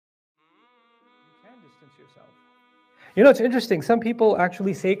distance yourself. You know, it's interesting. Some people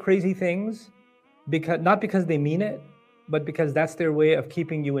actually say crazy things not because they mean it, but because that's their way of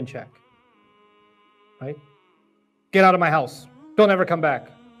keeping you in check. Right? Get out of my house. Don't ever come back.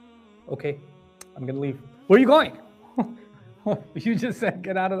 Okay, I'm going to leave. Where are you going? You just said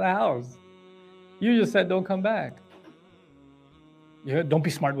get out of the house. You just said don't come back. Yeah, don't be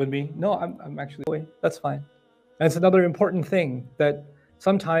smart with me. No, I'm actually away. That's fine. That's another important thing, that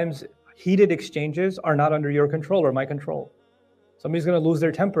sometimes heated exchanges are not under your control or my control. Somebody's going to lose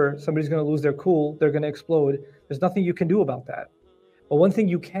their temper. Somebody's going to lose their cool. They're going to explode. There's nothing you can do about that. But one thing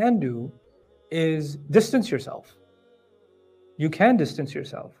you can do is distance yourself. You can distance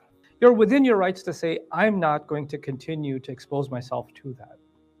yourself. You're within your rights to say, I'm not going to continue to expose myself to that.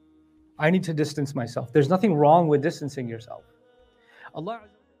 I need to distance myself. There's nothing wrong with distancing yourself. Allah